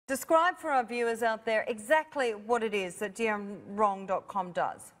Describe for our viewers out there exactly what it is that Dianrong.com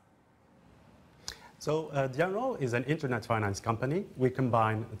does. So Dianrong is an internet finance company. We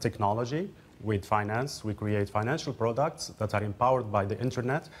combine technology with finance. We create financial products that are empowered by the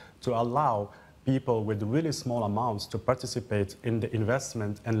internet to allow people with really small amounts to participate in the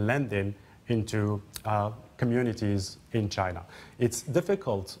investment and lending into communities in China. It's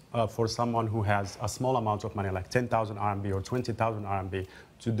difficult for someone who has a small amount of money, like 10,000 RMB or 20,000 RMB,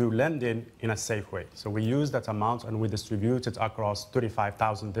 to do lending in a safe way. So we use that amount and we distribute it across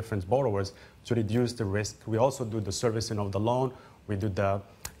 35,000 different borrowers to reduce the risk. We also do the servicing of the loan. We do the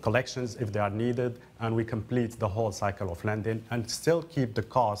collections if they are needed, and we complete the whole cycle of lending and still keep the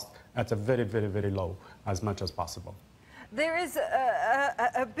cost at a very, very, very low as much as possible. There is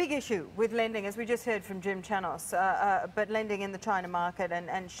a big issue with lending, as we just heard from Jim Chanos, but lending in the China market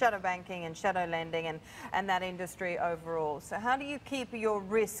and shadow banking and shadow lending and that industry overall. So how do you keep your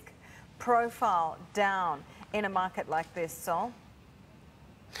risk profile down in a market like this, Sol?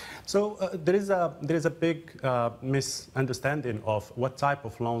 So there is a big misunderstanding of what type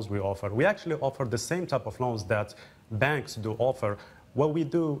of loans we offer. We actually offer the same type of loans that banks do offer. What we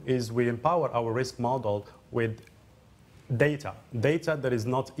do is we empower our risk model with data that is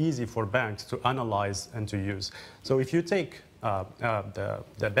not easy for banks to analyze and to use. So if you take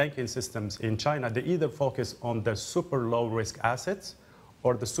the banking systems in China, they either focus on the super low risk assets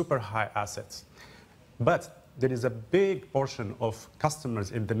or the super high assets. But there is a big portion of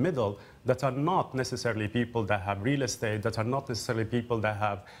customers in the middle that are not necessarily people that have real estate, that are not necessarily people that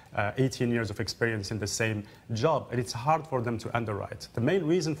have 18 years of experience in the same job, and it's hard for them to underwrite. The main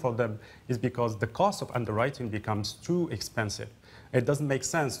reason for them is because the cost of underwriting becomes too expensive. It doesn't make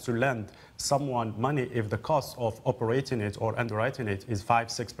sense to lend someone money if the cost of operating it or underwriting it is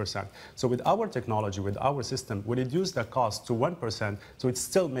 5–6%. So with our technology, with our system, we reduce the cost to 1%, so it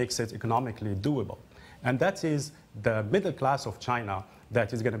still makes it economically doable. And that is the middle class of China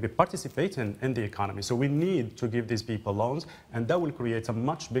that is going to be participating in the economy. So we need to give these people loans, and that will create a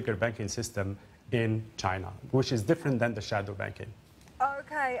much bigger banking system in China, which is different than the shadow banking.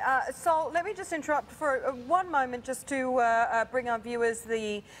 Okay, Sol, let me just interrupt for one moment just to bring our viewers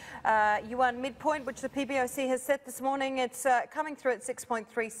the yuan midpoint, which the PBOC has set this morning. It's coming through at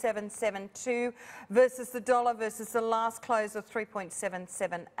 6.3772 versus the dollar versus the last close of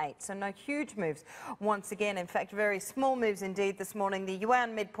 3.778. So no huge moves once again. In fact, very small moves indeed this morning. The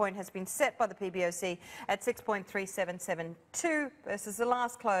yuan midpoint has been set by the PBOC at 6.3772 versus the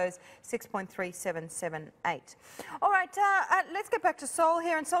last close, 6.3778. All right, let's get back to Sol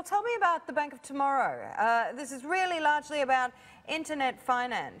here. And Sol, tell me about the Bank of Tomorrow. This is really largely about internet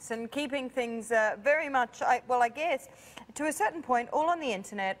finance and keeping things very much, well, I guess, to a certain point, all on the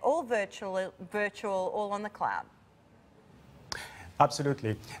internet, all virtual, all on the cloud.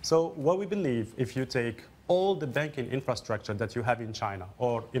 Absolutely. So what we believe, if you take all the banking infrastructure that you have in China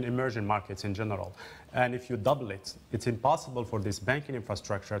or in emerging markets in general, and if you double it, it's impossible for this banking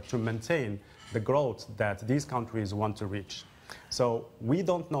infrastructure to maintain the growth that these countries want to reach. So we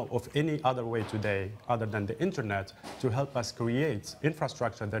don't know of any other way today other than the internet to help us create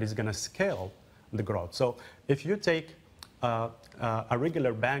infrastructure that is going to scale the growth. So if you take a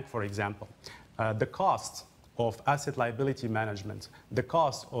regular bank, for example, the cost of asset liability management, the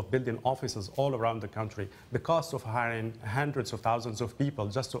cost of building offices all around the country, the cost of hiring hundreds of thousands of people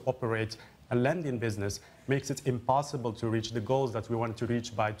just to operate a lending business makes it impossible to reach the goals that we want to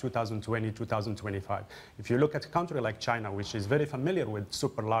reach by 2020, 2025. If you look at a country like China, which is very familiar with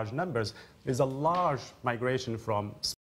super large numbers, there's a large migration from